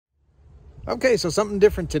Okay, so something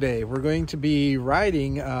different today. We're going to be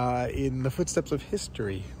riding in the footsteps of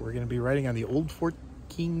history. We're going to be riding on the Old Fort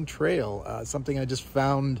King Trail, something I just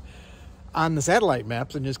found on the satellite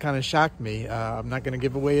maps and just kind of shocked me. I'm not going to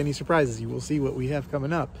give away any surprises. You will see what we have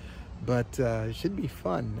coming up, but it should be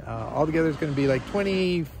fun. Altogether, it's going to be like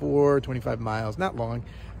 24, 25 miles, not long.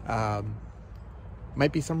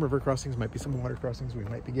 Might be some river crossings, might be some water crossings. We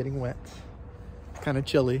might be getting wet. It's kind of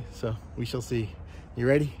chilly, so we shall see. You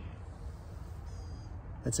ready?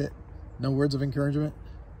 That's it. No words of encouragement?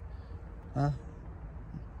 Huh?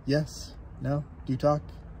 Yes? No? Do you talk?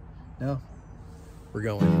 No? We're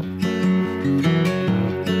going.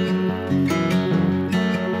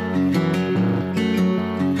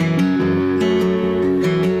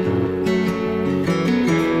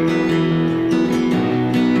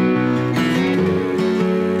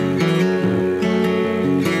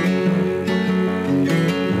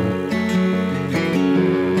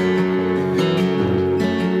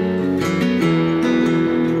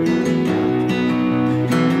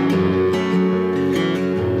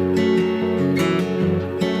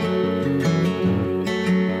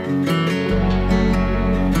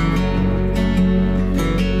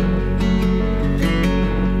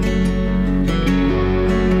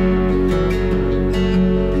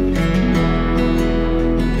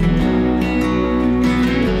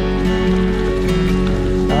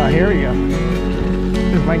 Here we go.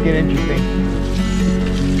 This might get interesting.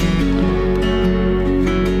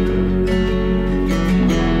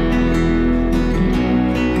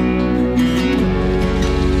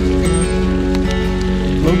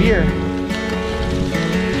 Low gear.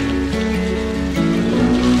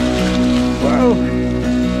 Whoa.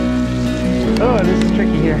 Oh, this is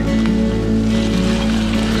tricky here.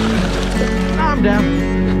 I'm down.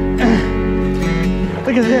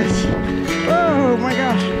 Look at this. Oh my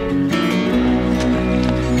gosh.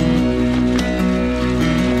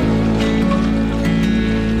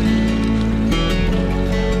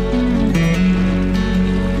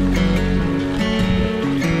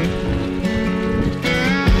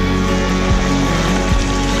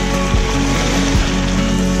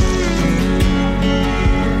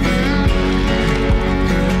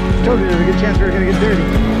 Told you there's a good chance we were going to get dirty.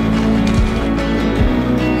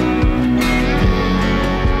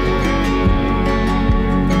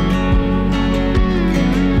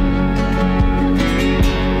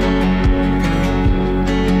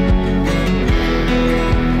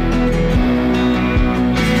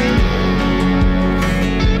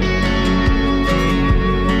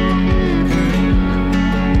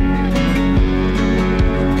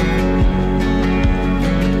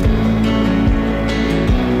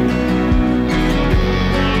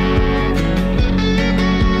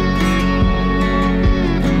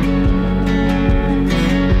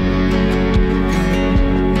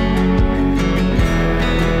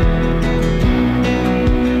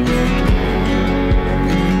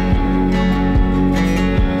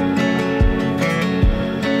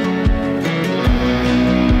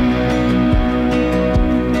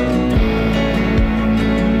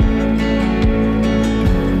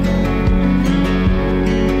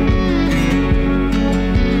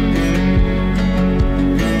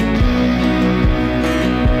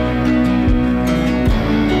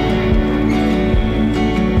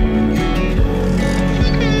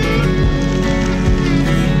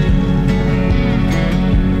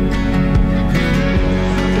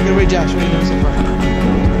 Josh, what do you know so far?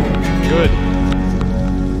 Good.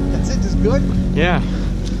 That's it, just good? Yeah,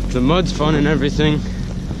 the mud's fun and everything.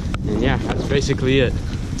 And yeah, that's basically it.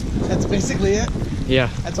 That's basically it? Yeah.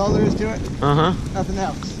 That's all there is to it? Uh-huh. Nothing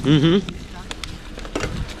else? Mm-hmm.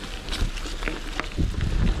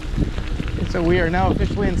 So we are now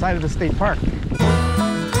officially inside of the state park.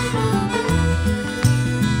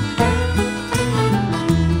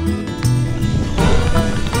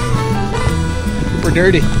 We're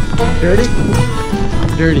dirty. Dirty?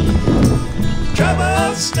 Dirty.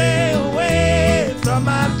 Trouble, stay away from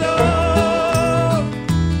my door.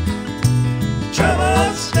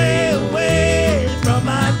 Trouble, stay away from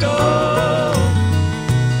my door.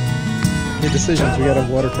 Your decisions. We got a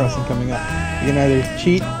water crossing coming up. You can either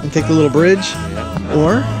cheat and take the little bridge,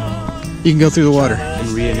 or you can go through the water. And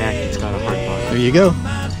reenact it's got a hard bottom. There you go.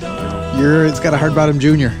 It's got a hard bottom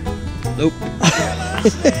junior. Nope.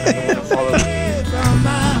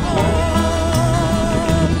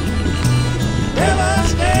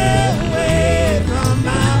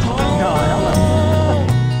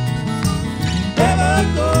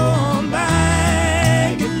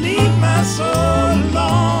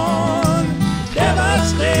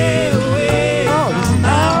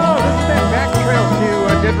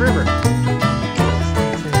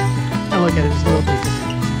 look at it just a little piece.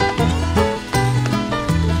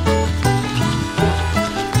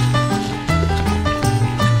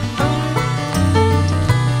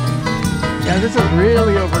 Yeah, this is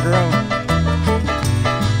really overgrown.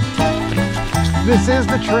 This is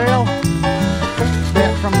the trail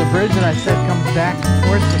that from the bridge that I said comes back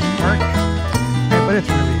towards the park, but it's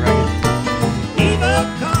really rugged. Never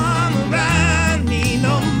come around me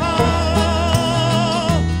no more.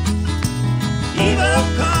 Never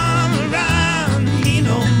come around me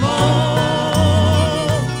no more.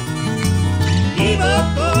 Never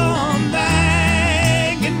go on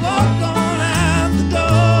back and walk on out the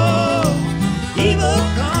door. Never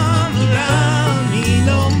come around me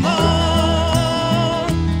no more.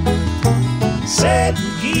 Set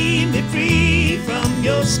and keep me free from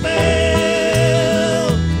your spell.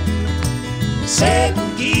 Set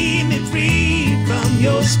and keep me free from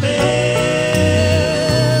your spell.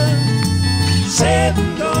 Set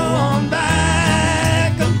and go on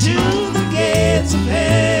back unto the gates of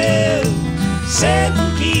hell. Set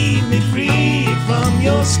and keep me free from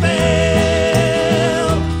your spell.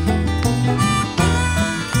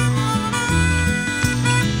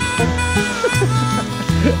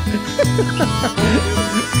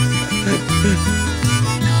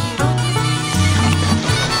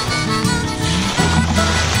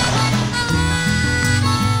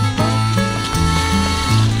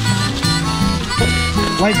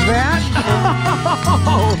 Like that?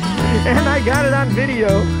 Oh, and I got it on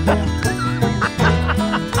video.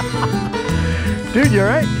 Dude, you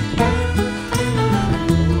alright?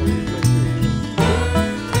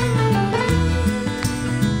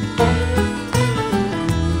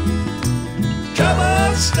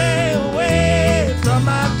 Trouble, stay away from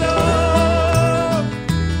my door.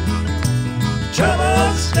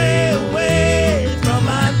 Trouble, stay away from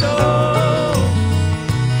my door.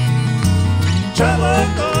 Trouble,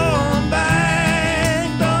 go on back,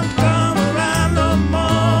 don't come around no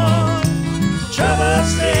more. Trouble,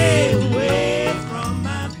 stay away from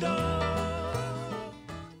my door.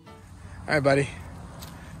 Alright, buddy.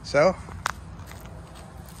 So?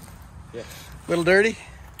 Yeah. Little dirty?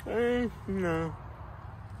 No.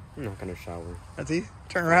 I'm not gonna shower. That's easy.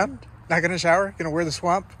 Turn around. Not gonna shower. Gonna wear the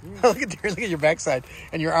swamp. Look at your backside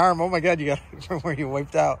and your arm. Oh my God, you got from where you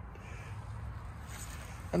wiped out.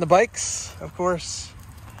 And the bikes, of course,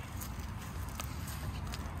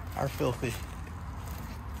 are filthy.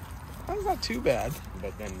 That's not too bad.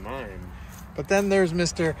 But then mine. But then there's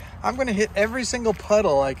Mr. I'm gonna hit every single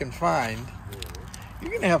puddle I can find. Yeah.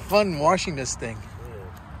 You're gonna have fun washing this thing. Yeah.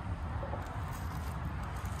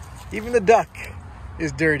 Even the duck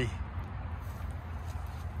is dirty.